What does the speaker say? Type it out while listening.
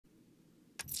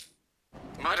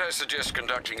Might I suggest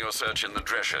conducting your search in the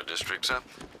Drescher district, sir?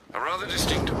 A rather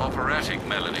distinct operatic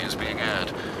melody is being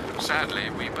aired. Sadly,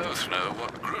 we both know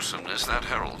what gruesomeness that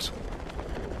heralds.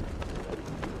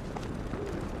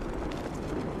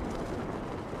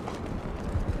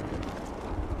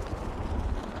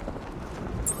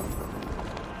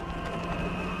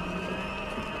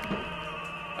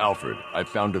 Alfred, I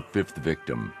found a fifth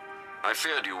victim. I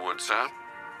feared you would, sir.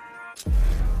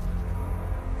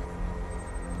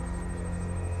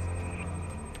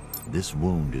 This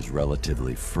wound is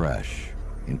relatively fresh,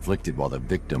 inflicted while the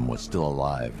victim was still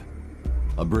alive.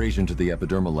 Abrasion to the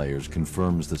epidermal layers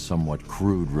confirms the somewhat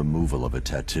crude removal of a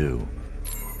tattoo.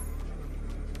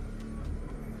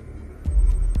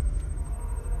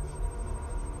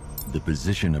 The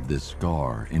position of this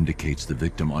scar indicates the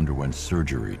victim underwent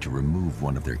surgery to remove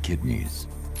one of their kidneys.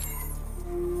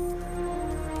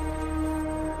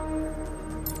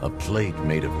 A plate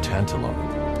made of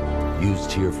tantalum,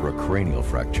 used here for a cranial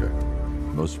fracture,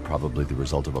 most probably the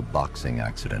result of a boxing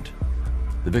accident.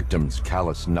 The victim's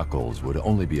callous knuckles would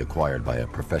only be acquired by a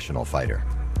professional fighter.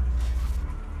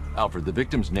 Alfred, the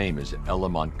victim's name is Ella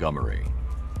Montgomery.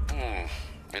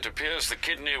 It appears the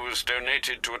kidney was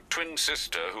donated to a twin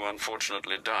sister who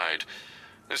unfortunately died.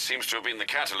 This seems to have been the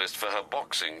catalyst for her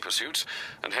boxing pursuits,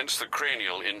 and hence the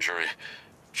cranial injury.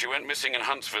 She went missing in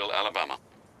Huntsville, Alabama.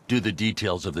 Do the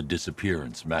details of the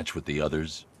disappearance match with the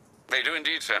others? They do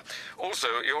indeed, sir. Also,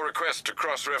 your request to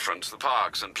cross-reference the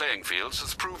parks and playing fields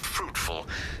has proved fruitful.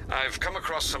 I've come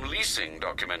across some leasing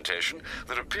documentation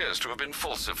that appears to have been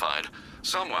falsified.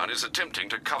 Someone is attempting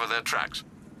to cover their tracks.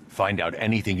 Find out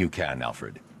anything you can,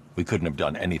 Alfred. We couldn't have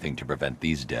done anything to prevent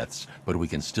these deaths, but we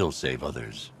can still save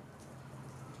others.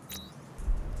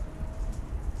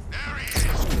 There he is!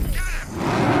 Get him!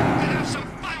 Gonna have some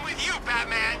fun with you,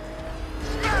 Batman!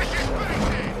 Smash his face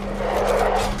in!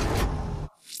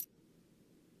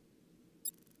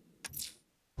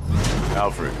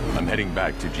 Alfred, I'm heading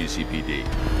back to GCPD.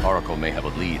 Oracle may have a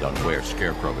lead on where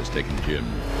Scarecrow has taken Jim.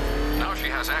 Now she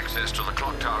has access to the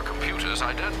clock tower computers,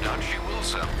 I don't doubt she will,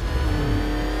 sir.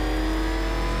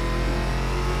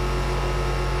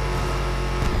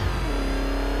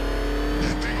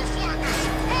 That thing will flatten us!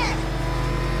 Move!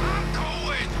 I'm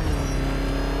going!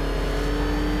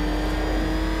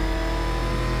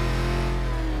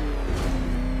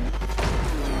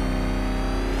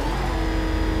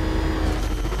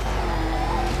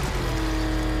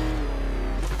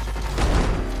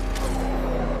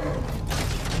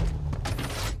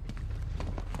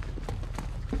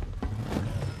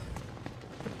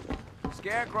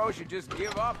 Scarecrow should just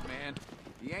give up, man.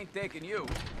 He ain't taking you.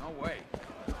 No way.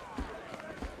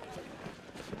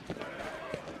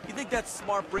 You think that's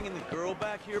smart bringing the girl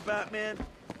back here, Batman?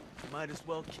 You might as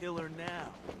well kill her now.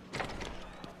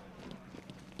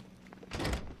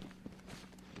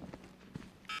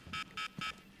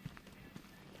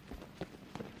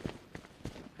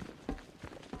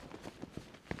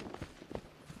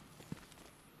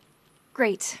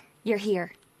 Great. You're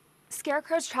here.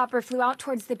 Scarecrow's chopper flew out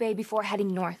towards the bay before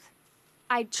heading north.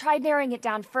 I tried narrowing it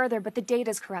down further, but the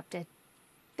data's corrupted.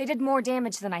 They did more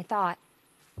damage than I thought.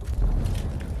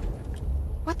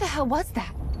 What the hell was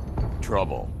that?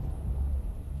 Trouble.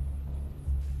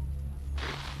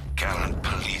 Gallant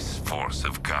police force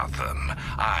of Gotham,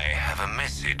 I have a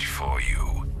message for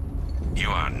you. You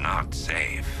are not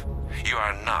safe. You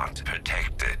are not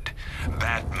protected.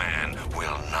 Batman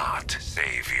will not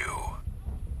save you.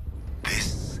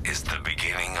 This is the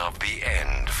beginning of the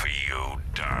end for you,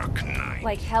 Dark Knight.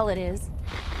 Like hell it is.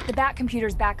 The Bat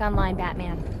computer's back online,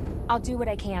 Batman. I'll do what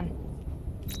I can.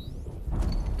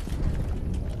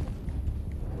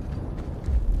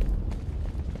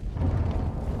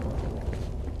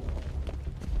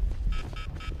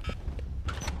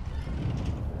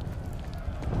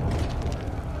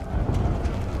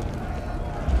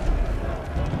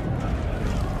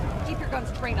 Keep your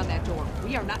guns trained on that door.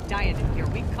 We are not dying in here.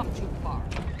 We've come too far.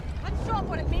 Let's show them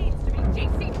what it means to be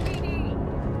GCPD.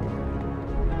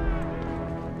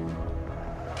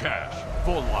 Cash,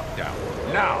 full lockdown.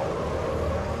 Now!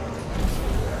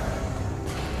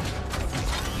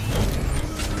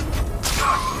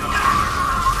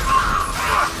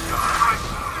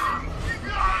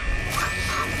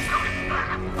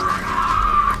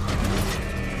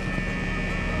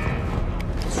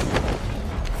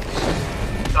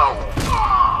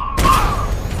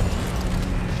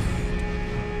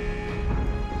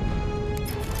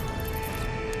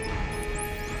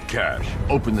 Cash,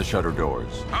 open the shutter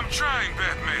doors. I'm trying,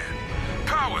 Batman.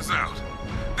 Power's out.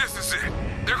 This is it.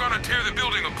 They're gonna tear the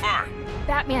building apart.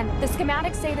 Batman, the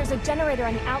schematics say there's a generator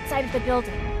on the outside of the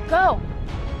building. Go!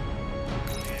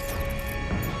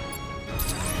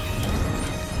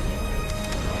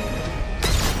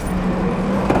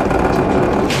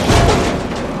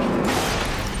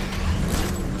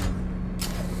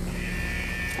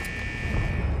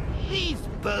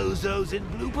 bozos in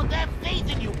blue put their faith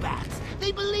in you, Bats.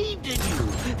 They believed in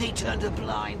you. They turned a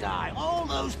blind eye all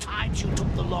those times you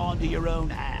took the law into your own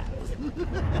hands.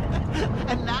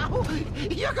 And now,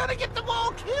 you're gonna get them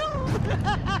all killed!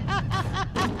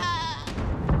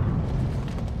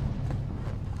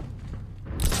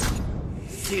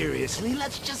 Seriously,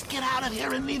 let's just get out of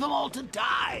here and leave them all to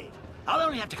die. I'll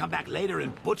only have to come back later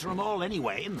and butcher them all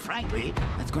anyway, and frankly,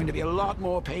 that's going to be a lot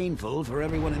more painful for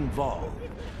everyone involved.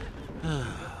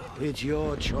 It's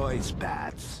your choice,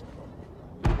 Bats.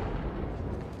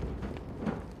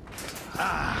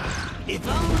 If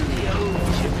only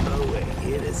old Jimbo were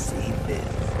here to see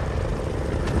this.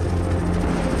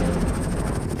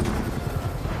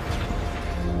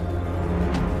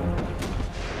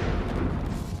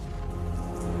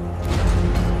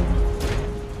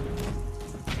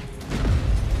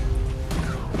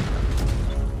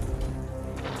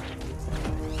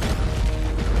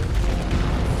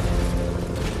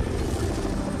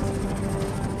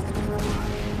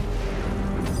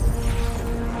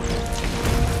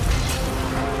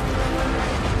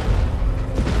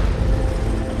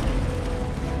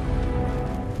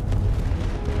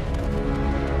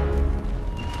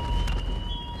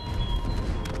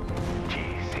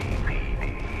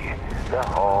 The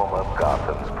home of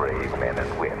Gotham's brave men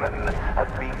and women, a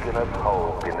beacon of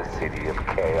hope in a city of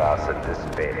chaos and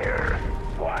despair.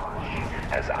 Watch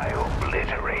as I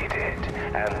obliterate it,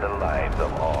 and the lives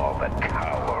of all that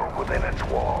cower within its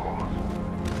walls.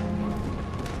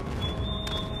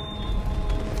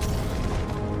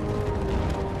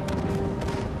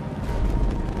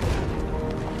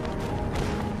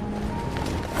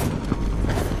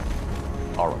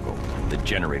 Oracle, the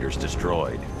generator's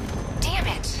destroyed. Damn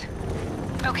it!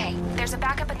 Okay, there's a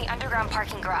backup in the underground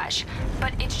parking garage,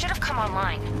 but it should have come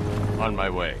online. On my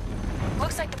way.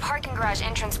 Looks like the parking garage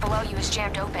entrance below you is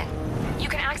jammed open. You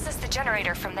can access the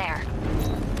generator from there.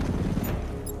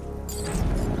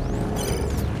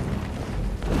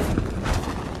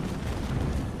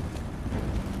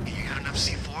 You got enough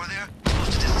C4 there?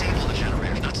 Let's disable the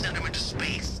generators, not send them into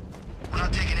space. We're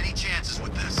not taking any chances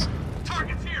with this.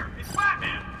 Target's here! It's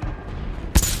Batman!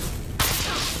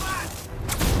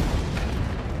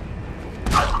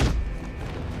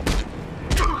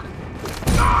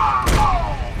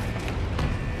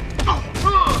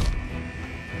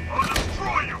 I'll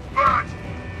destroy you, Bat!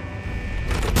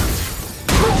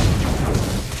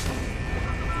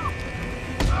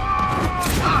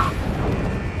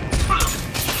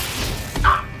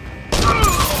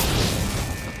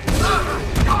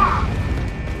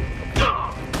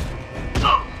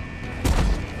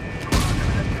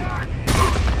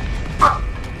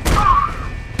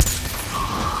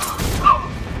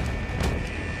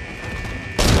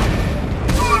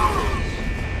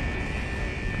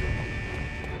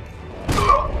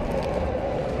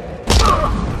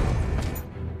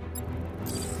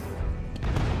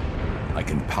 I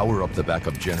can power up the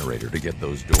backup generator to get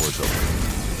those doors open.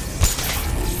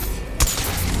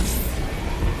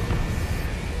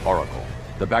 Oracle,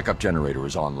 the backup generator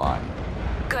is online.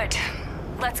 Good.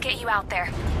 Let's get you out there.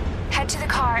 Head to the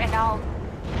car and I'll...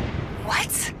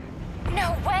 What?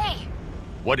 No way!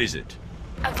 What is it?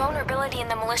 A vulnerability in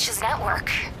the militia's network.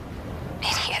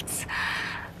 Idiots.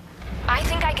 I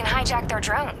think I can hijack their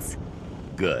drones.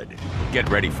 Good. Get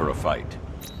ready for a fight.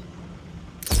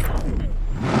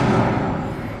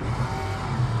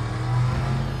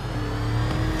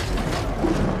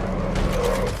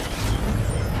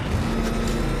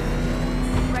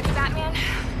 Ready, Batman?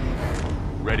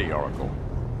 Ready, Oracle.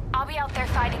 I'll be out there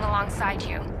fighting alongside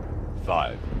you.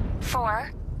 5,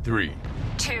 4, 3,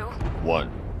 2,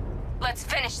 1. let's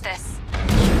finish this.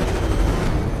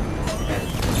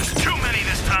 Too many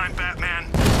this time,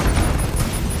 Batman!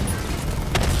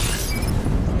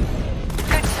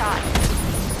 Good shot.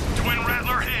 Twin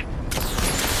Rattler hit!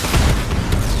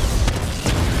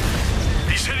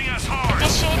 He's hitting us hard!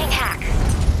 Initiating hack.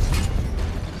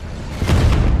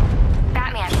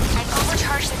 Batman, I've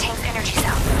overcharged the tank's energy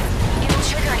cell. It'll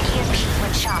trigger an EMP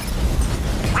when shot.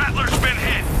 Rattler's been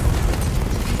hit!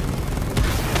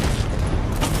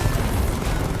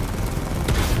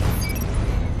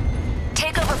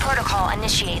 Takeover protocol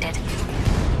initiated.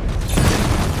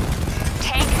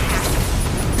 Tank hacked.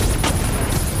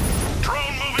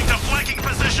 Drone moving to flanking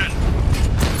position!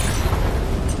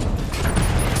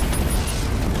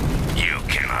 You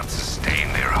cannot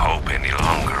sustain their hope any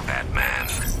longer, Batman.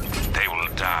 They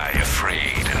will die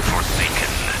afraid and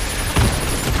forsaken.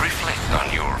 Reflect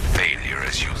on your failure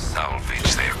as you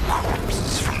salvage their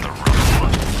corpses from the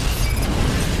rubble.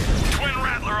 Twin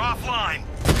Rattler offline!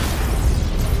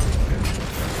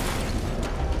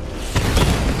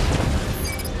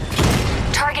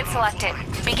 Target selected.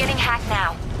 Beginning hack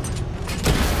now.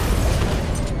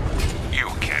 You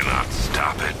cannot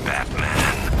stop it,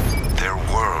 Batman. Their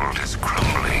world is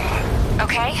crumbling.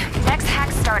 Okay, next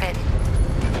hack started.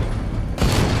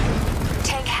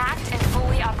 Tank hacked and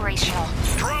fully operational.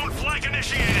 Drone flank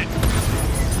initiated.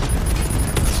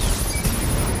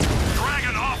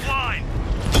 Dragon offline.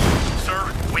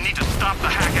 Sir, we need to stop the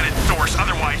hack at its source,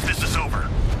 otherwise this is over.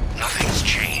 Nothing's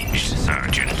changed,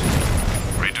 Sergeant.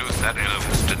 Reduce that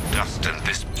edifice to dust and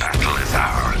this battle is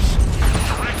ours.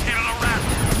 Direct hit on a rat.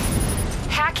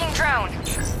 Hacking drone.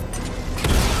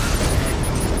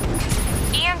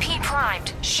 EMP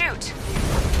primed. Shoot.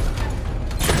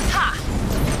 Ha!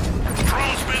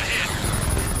 Drone's been hit.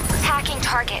 Hacking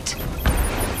target.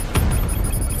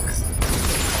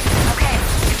 Okay,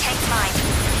 tank's mine.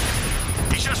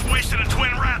 He just wasted a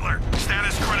twin rattler.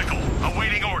 Status critical.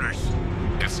 Awaiting orders.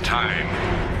 It's time.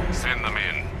 Send them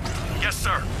in. Yes,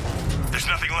 sir. There's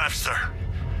nothing left, sir.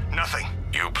 Nothing.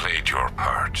 You played your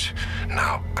part.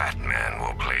 Now Batman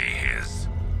will play his.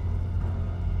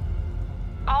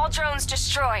 All drones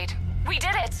destroyed. We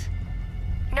did it!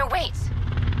 No, wait.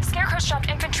 Scarecrow's dropped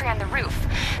infantry on the roof.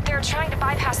 They're trying to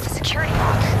bypass the security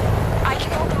lock. I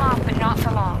can hold them off, but not for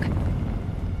long.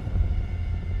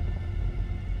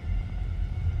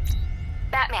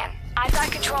 Batman, I've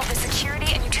got control of the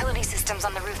security and utility systems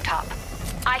on the rooftop.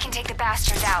 I can take the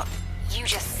bastards out. You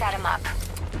just set them up.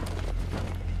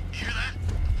 You hear that?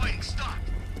 The fighting stopped.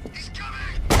 He's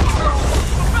coming!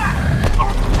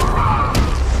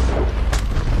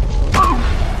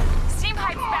 Steam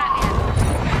pipes,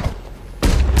 Batman!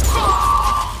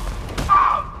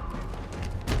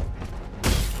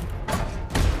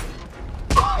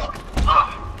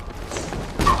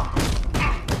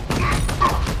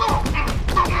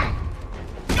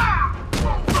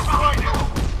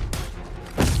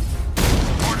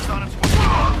 Orders on its way.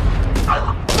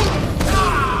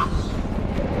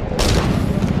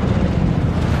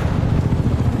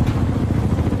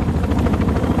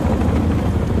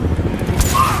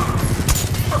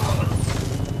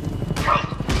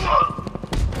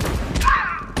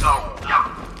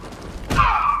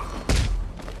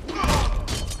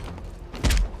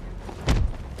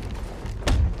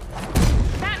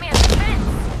 Batman, defense!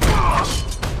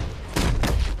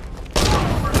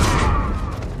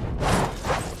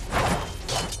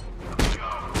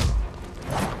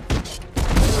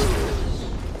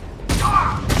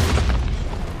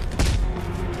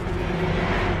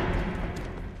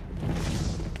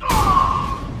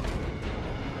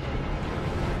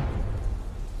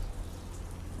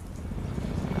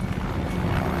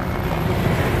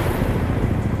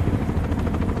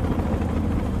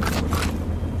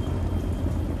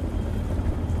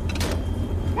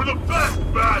 We're the best,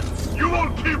 Bat! You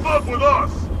won't keep up with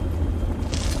us!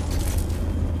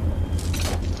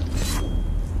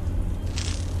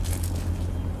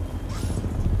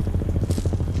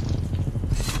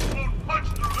 You won't punch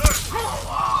through this!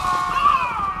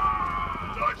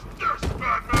 Dodge this,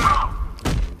 Batman!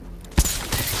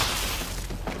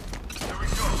 There we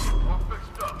go. All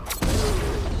fixed up.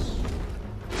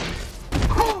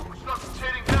 We're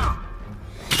suffocating down.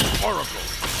 Oracle.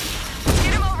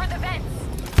 Get him over the vents!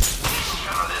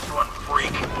 Counter this one,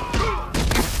 freak.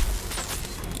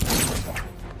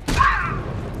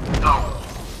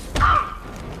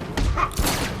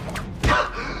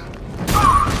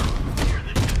 Here,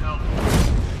 this can help.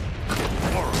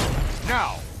 Oracle. Now.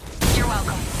 You're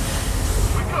welcome.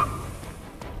 Wake up!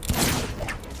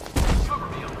 Cover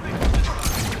me, I'll fix this side.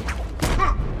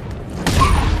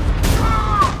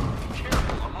 Be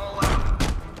careful, I'm all out.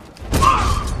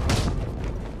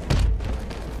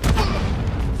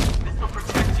 This'll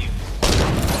protect you.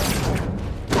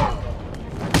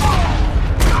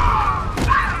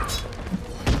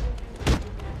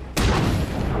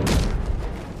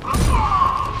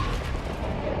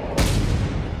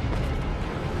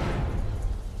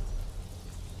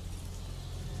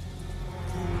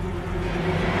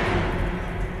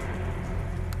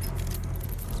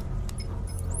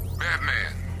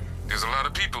 Batman, there's a lot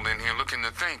of people in here looking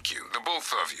to thank you, the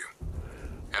both of you.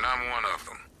 And I'm one of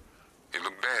them. It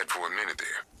looked bad for a minute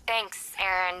there. Thanks,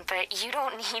 Aaron, but you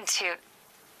don't need to...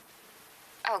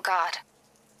 Oh, God.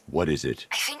 What is it?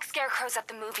 I think Scarecrow's at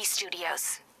the movie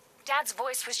studios. Dad's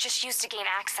voice was just used to gain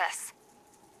access.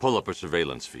 Pull up a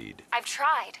surveillance feed. I've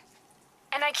tried.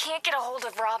 And I can't get a hold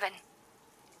of Robin.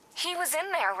 He was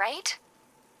in there, right?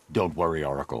 Don't worry,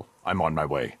 Oracle. I'm on my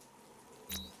way.